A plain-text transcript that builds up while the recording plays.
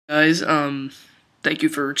Guys, thank you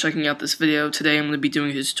for checking out this video. Today I'm going to be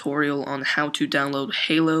doing a tutorial on how to download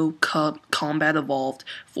Halo Combat Evolved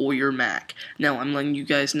for your Mac. Now, I'm letting you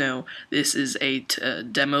guys know this is a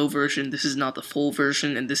demo version, this is not the full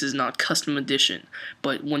version, and this is not custom edition.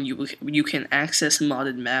 But when you can access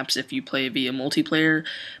modded maps if you play via multiplayer.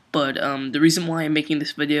 But the reason why I'm making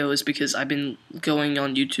this video is because I've been going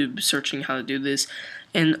on YouTube searching how to do this,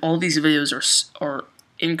 and all these videos are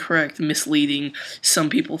incorrect, misleading. Some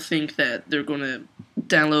people think that they're going to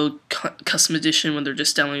download custom edition when they're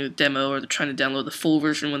just downloading the demo, or they're trying to download the full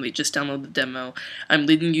version when they just download the demo. I'm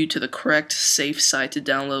leading you to the correct, safe site to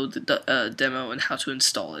download the demo and how to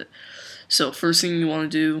install it. So first thing you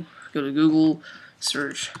want to do, go to Google,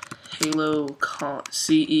 search Halo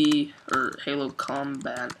CE or Halo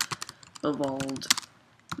Combat Evolved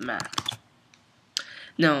Mac.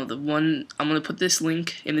 Now, I'm going to put this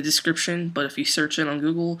link in the description, but if you search it on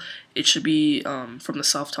Google, it should be from the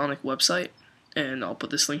Softonic website, and I'll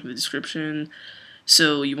put this link in the description.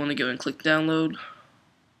 So you want to go and click download,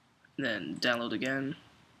 and then download again,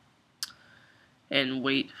 and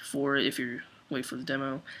wait for it wait for the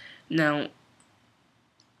demo. Now,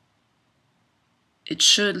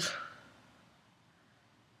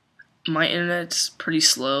 my internet's pretty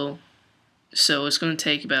slow, so it's going to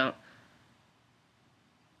take about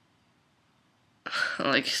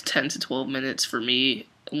like 10 to 12 minutes for me.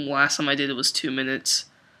 Last time I did it was 2 minutes,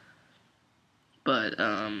 but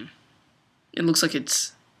it looks like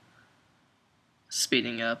it's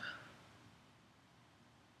speeding up.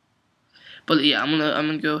 But yeah, I'm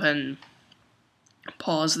gonna go ahead and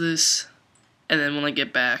pause this, and then when I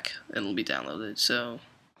get back, it'll be downloaded. So,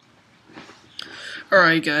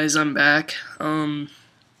 alright guys, I'm back.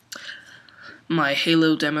 My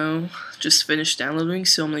Halo demo just finished downloading,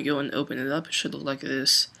 so I'm going to go and open it up. It should look like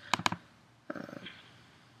this.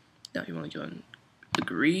 Now you want to go and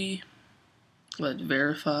agree, let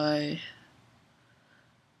verify.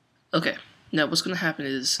 Okay, now what's going to happen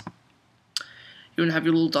is you're going to have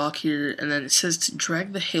your little dock here, and then it says to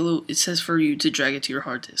drag the Halo, it says for you to drag it to your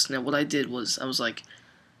hard disk. Now what I did was, I was like,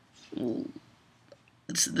 well,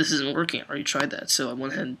 this isn't working, I already tried that, so I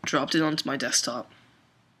went ahead and dropped it onto my desktop.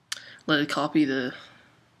 Let it copy the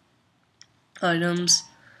items,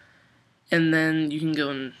 and then you can go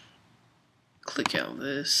and click out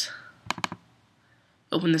this,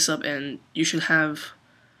 open this up, and you should have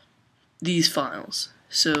these files.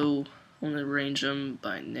 So I'm going to arrange them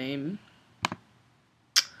by name.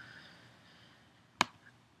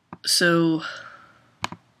 So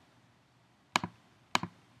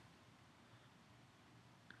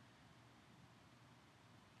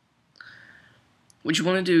what you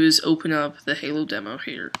want to do is open up the Halo demo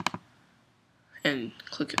here and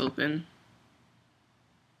click open.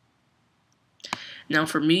 Now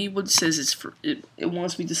for me, what it says is it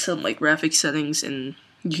wants me to set my graphic settings, and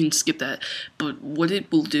you can skip that. But what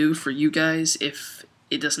it will do for you guys if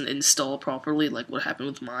it doesn't install properly, like what happened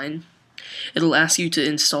with mine, it'll ask you to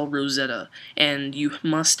install Rosetta, and you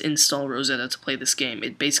must install Rosetta to play this game.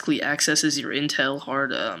 It basically accesses your Intel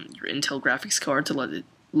your Intel graphics card to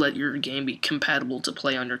let your game be compatible to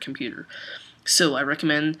play on your computer. So I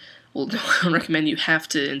recommend you have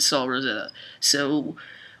to install Rosetta. So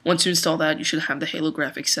once you install that, you should have the Halo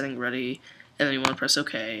graphics setting ready, and then you want to press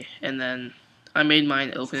OK, and then I made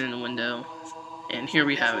mine open in a window, and here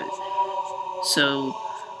we have it. So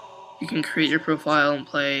you can create your profile and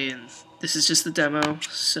play, and this is just the demo,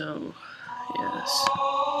 so yes.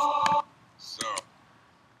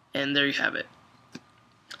 And there you have it.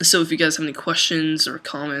 So if you guys have any questions or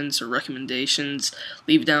comments or recommendations,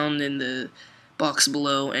 leave down in the box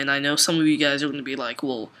below. And I know some of you guys are going to be like,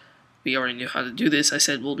 well, we already knew how to do this. I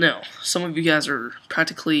said, well, no. Some of you guys are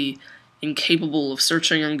practically incapable of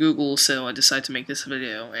searching on Google, so I decided to make this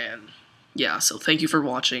video. And yeah, so thank you for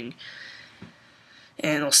watching,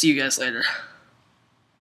 and I'll see you guys later.